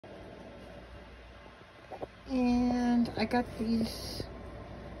And I got these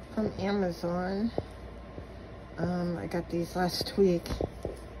from Amazon. I got these last week,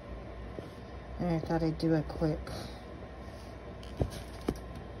 and I thought I'd do a quick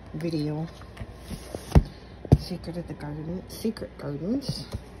video. Secret of the Garden, Secret Gardens.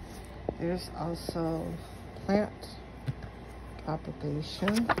 There's also plant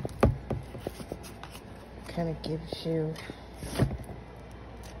propagation. Kind of gives you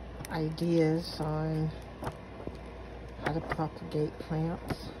ideas on how to propagate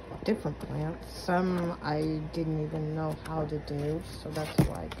plants, different plants. Some I didn't even know how to do, so that's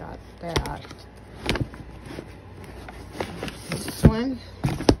why I got that. This one,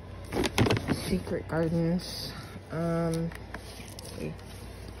 Secret Gardens.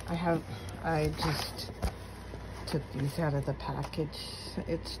 I just took these out of the package.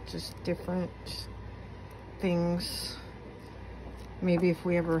 It's just different things. Maybe if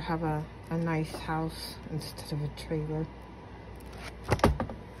we ever have a nice house instead of a trailer.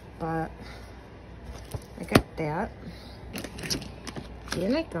 But I got that.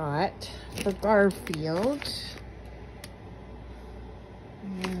 Then I got for Garfield.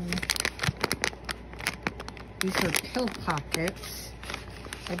 These are pill pockets.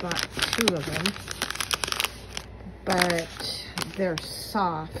 I bought 2 of them. But they're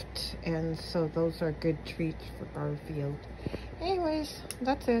soft, and so those are good treats for Garfield. Anyways,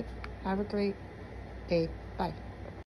 that's it. Have a great day. Bye.